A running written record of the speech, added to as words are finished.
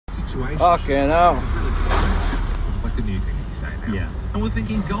situation. Okay, now. Like the new thing that you say now. Yeah. And we're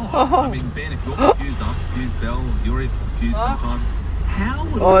thinking, God, I mean, Ben, if you're confused, I'm confused, Belle, you're even confused sometimes. How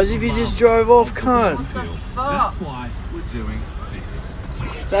would as if you just drove off, cunt. That's why we're doing this.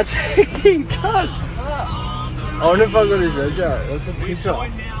 That's hecking, cunt. I wonder if I got his reg out. That's a piss off. We're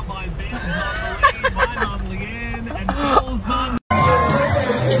joined now by Ben's mum, my mum, Leanne, and Paul's mum.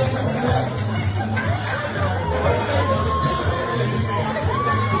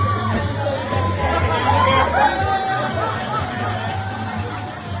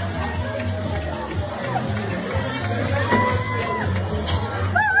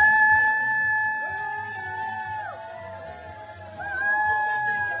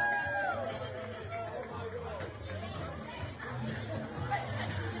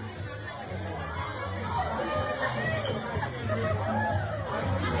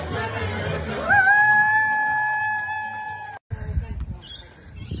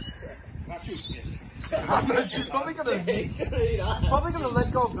 She's probably gonna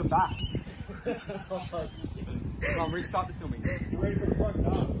let go of the back. Come on, restart the filming. You ready for the broken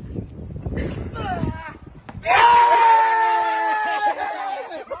arm?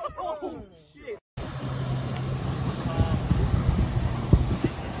 Oh shit!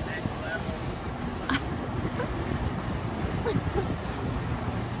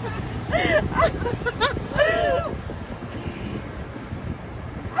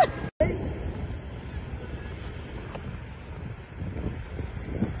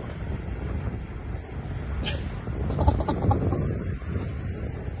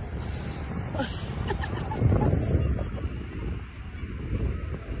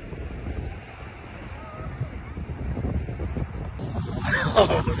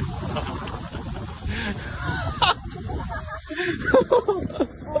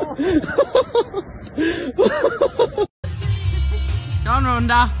 Go on,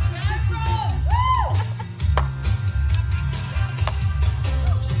 Rhonda.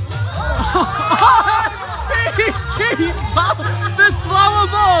 Jeez, the slower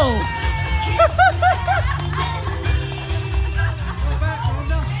ball.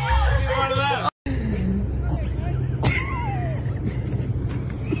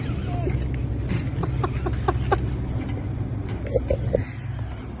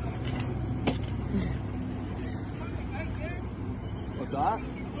 What's that?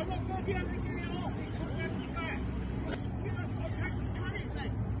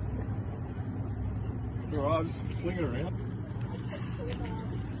 Alright, I'm just flinging around.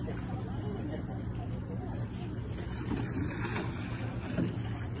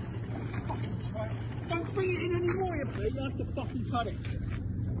 Don't bring it in anymore, you please. You have to fucking cut it.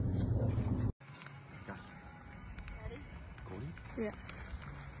 Ready? Yeah.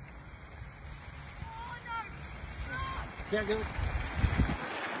 Oh no! Yeah, go.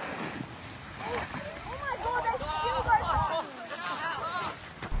 Oh my god, they still go fast!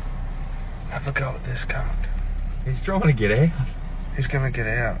 Have a go at this cunt. He's trying to get out. He's gonna get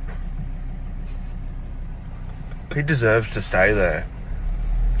out. He deserves to stay there.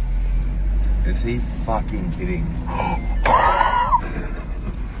 Is he fucking kidding?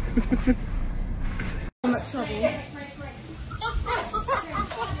 I'm at trouble.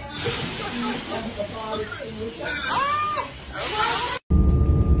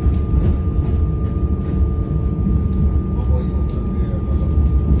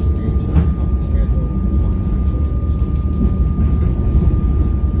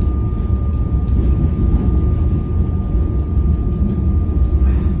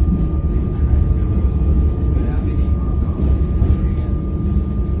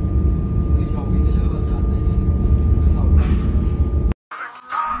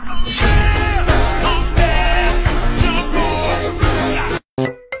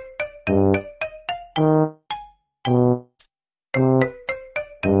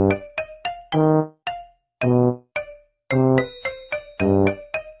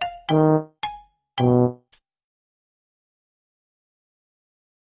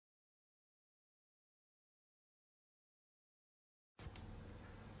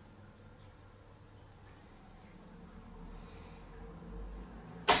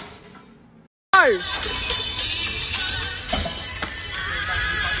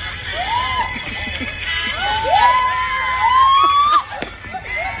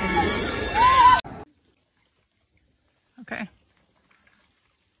 Okay.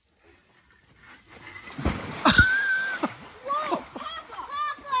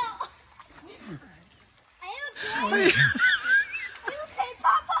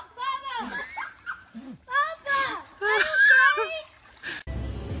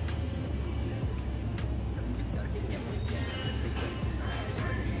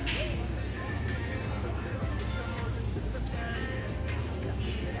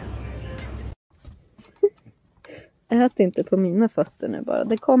 Ät inte på mina fötter nu bara.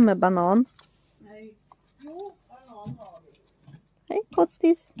 Det kommer banan. Nej. Jo, banan har vi. Hej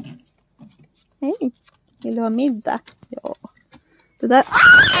kottis. Hej. Vill du ha middag? Ja. Det där...